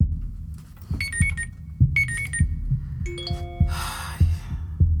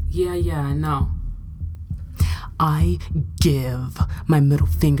Yeah, I know. I give my middle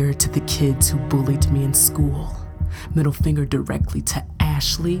finger to the kids who bullied me in school. Middle finger directly to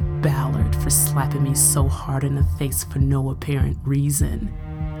Ashley Ballard for slapping me so hard in the face for no apparent reason.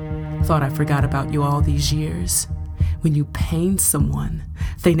 Thought I forgot about you all these years. When you pain someone,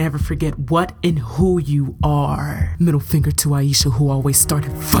 they never forget what and who you are. Middle finger to Aisha, who always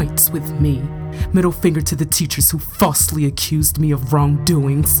started fights with me. Middle finger to the teachers who falsely accused me of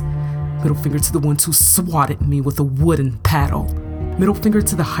wrongdoings. Middle finger to the ones who swatted me with a wooden paddle. Middle finger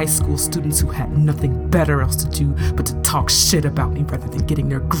to the high school students who had nothing better else to do but to talk shit about me rather than getting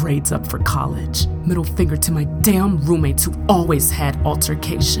their grades up for college. Middle finger to my damn roommates who always had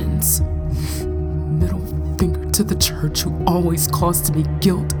altercations. Middle finger to the church who always caused me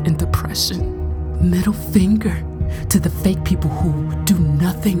guilt and depression. Middle finger to the fake people who do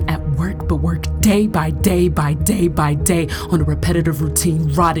nothing at work but work day by day by day by day on a repetitive routine,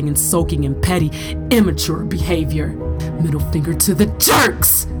 rotting and soaking in petty, immature behavior. Middle finger to the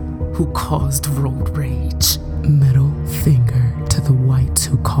jerks who caused road rage. Middle finger to the whites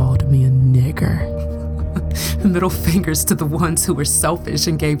who called me a nigger. Middle fingers to the ones who were selfish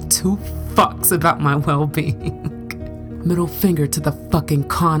and gave 2 fucks about my well-being. Middle finger to the fucking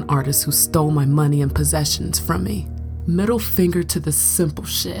con artists who stole my money and possessions from me. Middle finger to the simple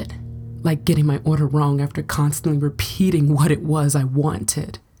shit, like getting my order wrong after constantly repeating what it was I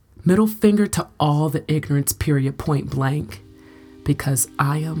wanted. Middle finger to all the ignorance, period, point blank, because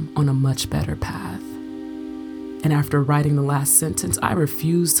I am on a much better path. And after writing the last sentence, I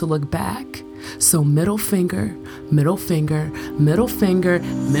refuse to look back. So middle finger, middle finger, middle finger,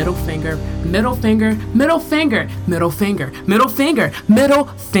 middle finger, middle finger, middle finger, middle finger, middle finger,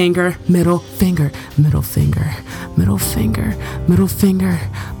 middle finger, middle finger, middle finger, middle finger, middle finger,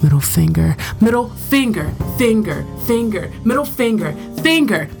 middle finger, middle finger, finger, finger, middle finger,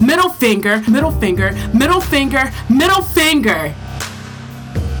 finger, middle finger, middle finger, middle finger, middle finger.